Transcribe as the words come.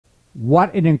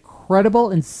What an incredible,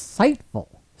 insightful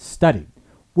study,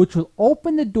 which will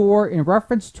open the door in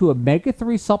reference to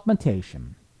omega-3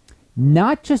 supplementation,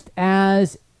 not just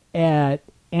as an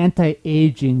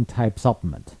anti-aging type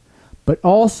supplement, but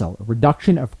also a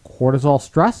reduction of cortisol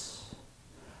stress,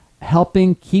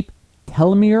 helping keep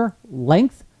telomere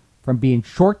length from being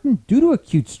shortened due to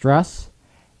acute stress,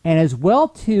 and as well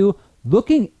too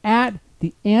looking at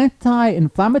the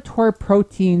anti-inflammatory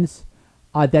proteins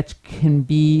that can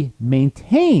be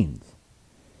maintained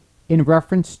in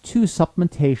reference to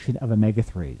supplementation of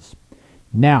omega-3s.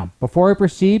 Now, before I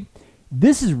proceed,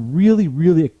 this is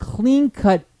really a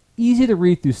clean-cut,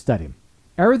 easy-to-read-through study.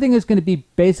 Everything is going to be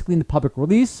basically in the public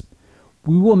release.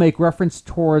 We will make reference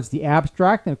towards the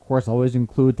abstract, and of course always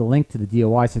include the link to the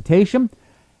DOI citation.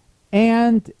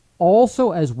 And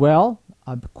also as well,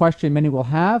 a question many will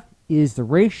have is the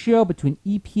ratio between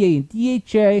EPA and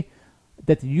DHA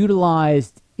that they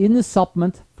utilized in the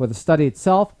supplement for the study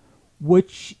itself,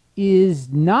 which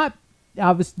is not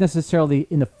necessarily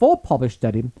in the full published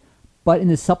study, but in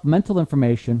the supplemental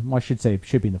information. Well, I should say it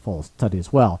should be in the full study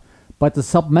as well, but the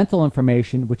supplemental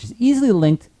information, which is easily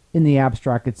linked in the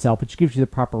abstract itself, which gives you the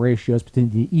proper ratios between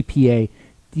the EPA,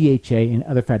 DHA, and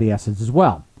other fatty acids as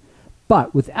well.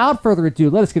 But without further ado,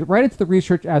 let us get right into the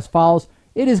research as follows.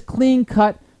 It is clean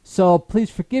cut, so please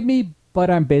forgive me, but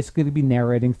I'm basically going to be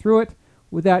narrating through it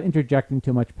without interjecting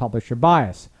too much publisher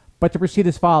bias. But to proceed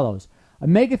as follows.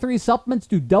 Omega-3 supplements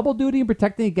do double duty in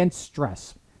protecting against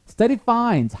stress. Study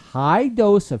finds high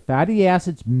dose of fatty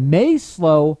acids may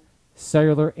slow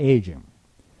cellular aging.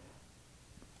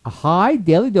 A high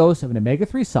daily dose of an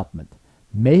omega-3 supplement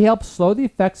may help slow the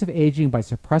effects of aging by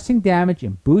suppressing damage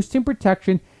and boosting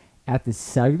protection at the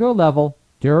cellular level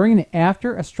during and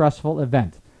after a stressful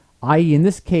event, i.e. in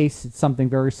this case, it's something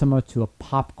very similar to a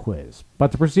pop quiz.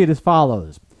 But to proceed as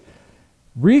follows.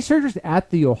 Researchers at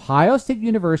The Ohio State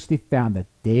University found that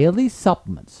daily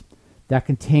supplements that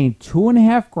contain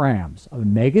 2.5 grams of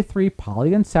omega-3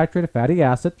 polyunsaturated fatty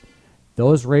acid,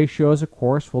 those ratios, of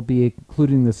course, will be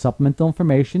including the supplemental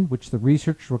information, which the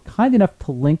researchers were kind enough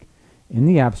to link in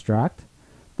the abstract.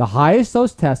 The highest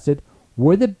dose tested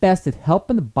were the best at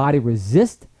helping the body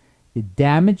resist the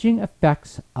damaging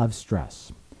effects of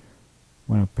stress.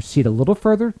 We're going to proceed a little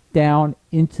further down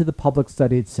into the public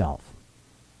study itself.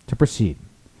 To proceed.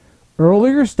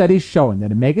 Earlier studies showing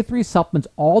that omega-3 supplements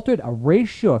altered a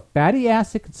ratio of fatty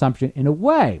acid consumption in a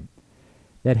way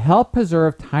that helped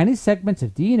preserve tiny segments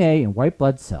of DNA in white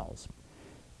blood cells.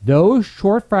 Those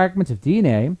short fragments of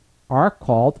DNA are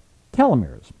called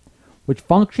telomeres, which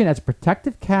function as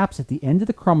protective caps at the end of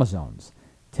the chromosomes.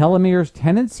 Telomeres'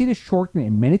 tendency to shorten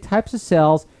in many types of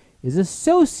cells is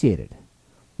associated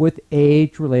with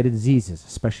age-related diseases,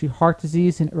 especially heart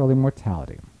disease and early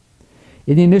mortality.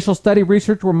 In the initial study,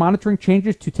 researchers were monitoring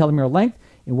changes to telomere length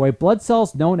in white blood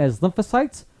cells known as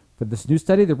lymphocytes. For this new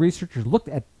study, the researchers looked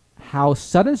at how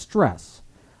sudden stress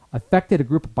affected a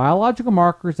group of biological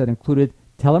markers that included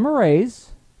telomerase,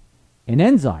 an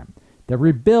enzyme that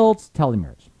rebuilds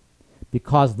telomeres,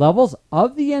 because levels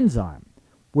of the enzyme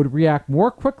would react more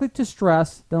quickly to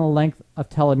stress than the length of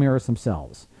telomeres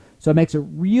themselves. So it makes it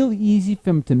real easy for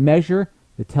them to measure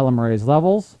the telomerase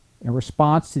levels in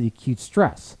response to the acute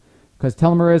stress. Because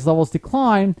telomerase levels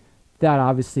decline, that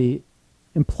obviously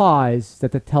implies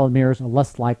that the telomeres are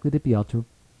less likely to be able to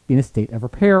be in a state of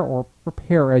repair or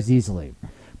repair as easily.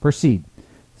 Proceed.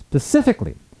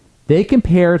 Specifically, they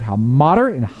compared how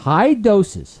moderate and high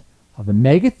doses of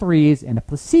omega-3s and a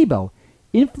placebo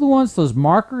influenced those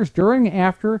markers during and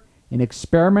after an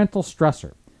experimental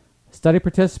stressor. Study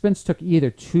participants took either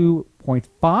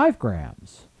 2.5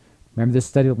 grams, remember this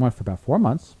study went for about 4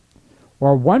 months,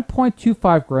 or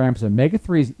 1.25 grams of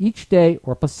omega-3s each day,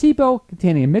 or placebo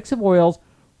containing a mix of oils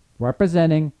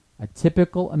representing a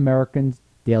typical American's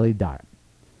daily diet.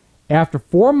 After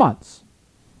 4 months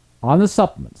on the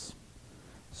supplements,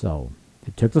 so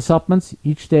they took the supplements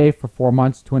each day for 4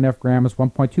 months, 2.5 grams,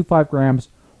 1.25 grams,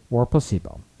 or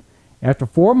placebo. After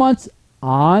 4 months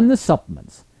on the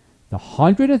supplements, the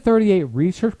 138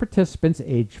 research participants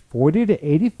aged 40 to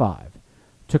 85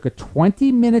 took a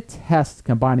 20-minute test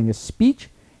combining a speech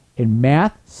and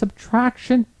math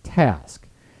subtraction task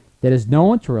that is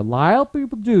known to reliably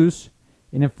reduce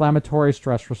an inflammatory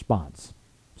stress response.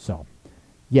 So,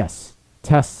 yes,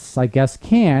 tests, I guess,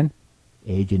 can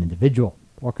age an individual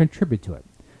or contribute to it.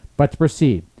 But to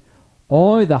proceed,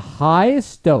 only the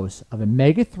highest dose of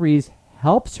omega-3s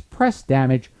helps suppress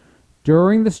damage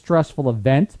during the stressful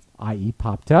event, i.e.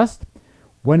 pop test,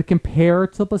 when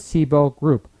compared to the placebo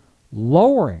group,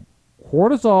 lowering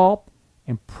cortisol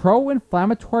and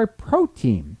pro-inflammatory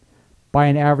protein by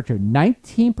an average of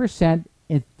 19%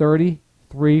 and 33%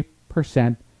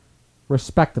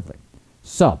 respectively.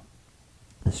 So,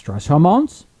 the stress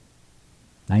hormones,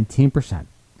 19%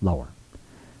 lower.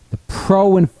 The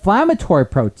pro-inflammatory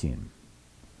protein,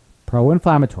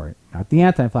 pro-inflammatory, not the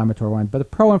anti-inflammatory one, but the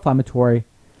pro-inflammatory,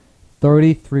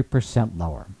 33%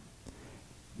 lower.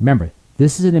 Remember,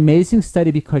 this is an amazing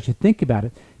study because you think about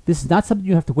it, this is not something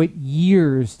you have to wait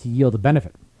years to yield a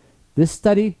benefit. This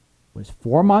study was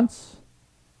 4 months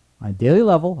on a daily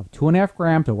level of 2.5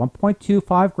 grams to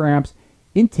 1.25 grams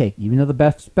intake, even though the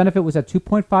best benefit was at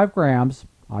 2.5 grams,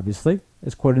 obviously,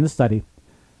 as quoted in the study,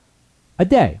 a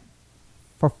day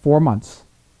for 4 months,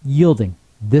 yielding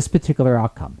this particular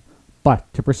outcome.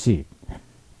 But to proceed,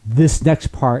 this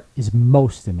next part is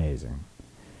most amazing.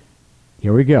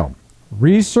 Here we go.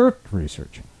 Research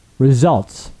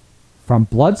results from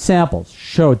blood samples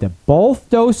showed that both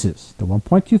doses, the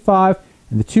 1.25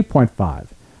 and the 2.5,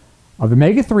 of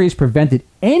omega-3s prevented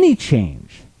any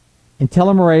change in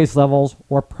telomerase levels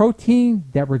or protein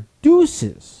that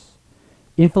reduces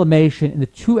inflammation in the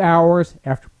 2 hours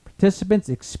after participants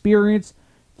experience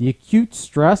the acute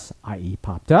stress, i.e.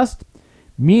 pop dust,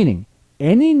 meaning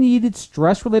any needed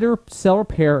stress-related cell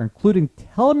repair, including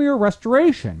telomere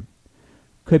restoration,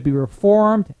 could be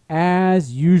performed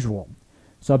as usual.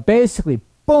 So basically,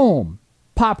 boom,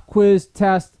 pop quiz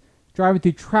test, driving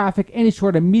through traffic, any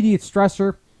sort of immediate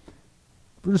stressor,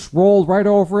 just rolled right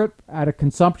over it at a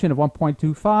consumption of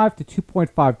 1.25 to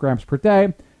 2.5 grams per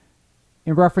day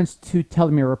in reference to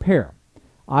telomere repair.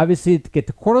 Obviously, to get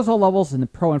the cortisol levels and the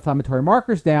pro-inflammatory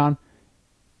markers down,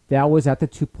 that was at the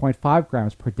 2.5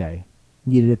 grams per day,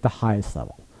 needed at the highest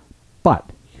level. But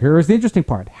here's the interesting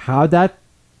part. How did that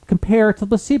compare to the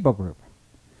placebo group?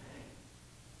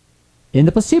 In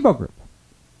the placebo group,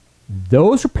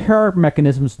 those repair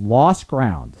mechanisms lost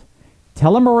ground.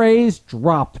 Telomerase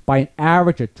dropped by an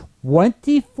average of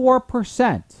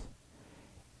 24%,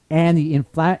 and the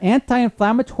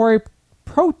anti-inflammatory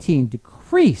protein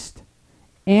decreased.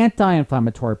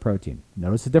 Anti-inflammatory protein.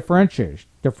 Notice the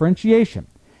differentiation.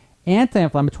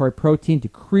 Anti-inflammatory protein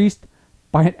decreased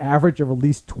by an average of at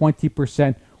least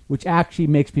 20%, which actually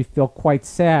makes me feel quite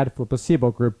sad for the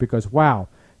placebo group because, wow,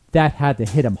 that had to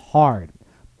hit them hard.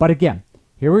 But again,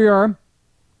 here we are,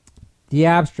 the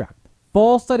abstract.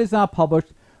 Full study is not published,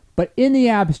 but in the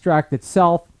abstract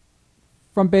itself,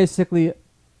 from basically a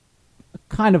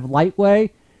kind of light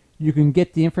way, you can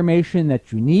get the information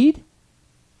that you need.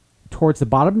 Towards the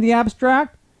bottom of the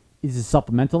abstract is the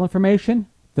supplemental information.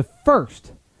 The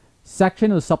first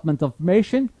section of the supplemental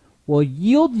information will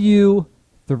yield you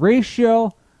the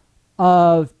ratio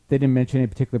of, they didn't mention any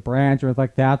particular brands or anything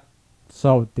like that,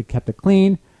 so they kept it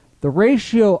clean. The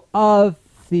ratio of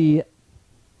the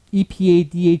EPA,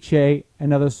 DHA,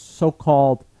 and other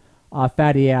so-called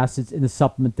fatty acids in the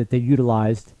supplement that they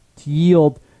utilized to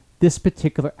yield this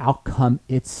particular outcome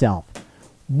itself.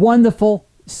 Wonderful,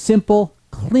 simple,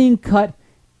 clean-cut,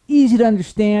 easy to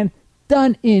understand,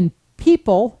 done in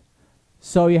people,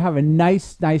 so you have a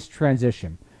nice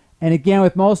transition. And again,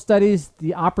 with most studies,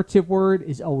 the operative word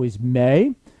is always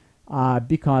may,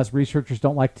 because researchers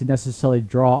don't like to necessarily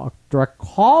draw a direct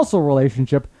causal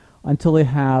relationship until they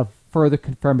have further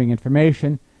confirming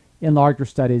information in larger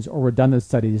studies or redundant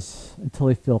studies until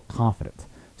they feel confident.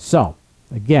 So,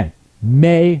 again,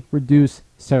 may reduce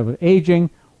cellular aging.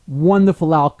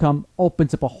 Wonderful outcome,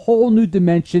 opens up a whole new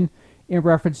dimension in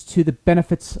reference to the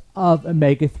benefits of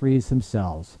omega-3s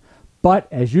themselves. But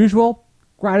as usual,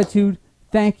 gratitude,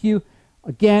 thank you.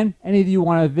 Again, any of you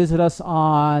want to visit us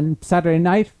on Saturday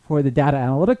night for the data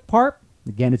analytic part,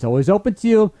 again, it's always open to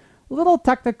you. A little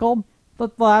technical,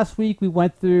 but last week we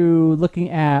went through looking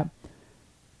at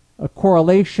a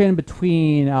correlation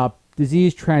between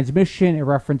disease transmission in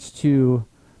reference to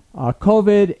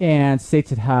COVID and states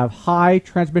that have high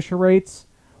transmission rates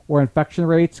or infection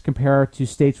rates compared to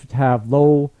states that have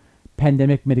low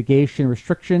pandemic mitigation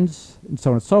restrictions and so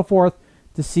on and so forth,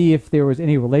 to see if there was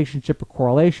any relationship or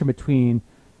correlation between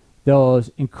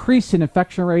those increase in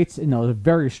infection rates in those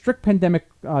very strict pandemic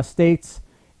states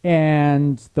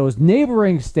and those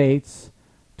neighboring states,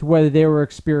 to whether they were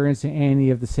experiencing any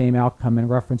of the same outcome in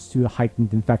reference to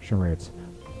heightened infection rates.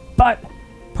 But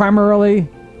primarily,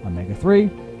 omega-3,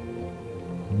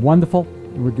 wonderful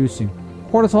in reducing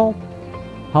cortisol,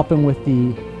 helping with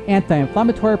the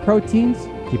anti-inflammatory proteins,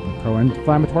 keeping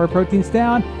pro-inflammatory proteins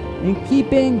down, and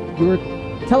keeping your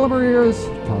telomeres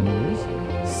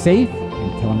safe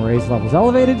and telomerase levels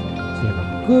elevated, so you have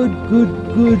a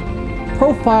good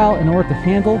profile in order to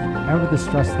handle whatever the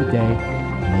stress of the day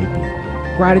may be.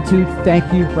 Gratitude,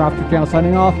 thank you. Ralph Giuliano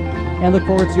signing off, and look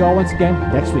forward to you all once again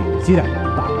next week. See you then.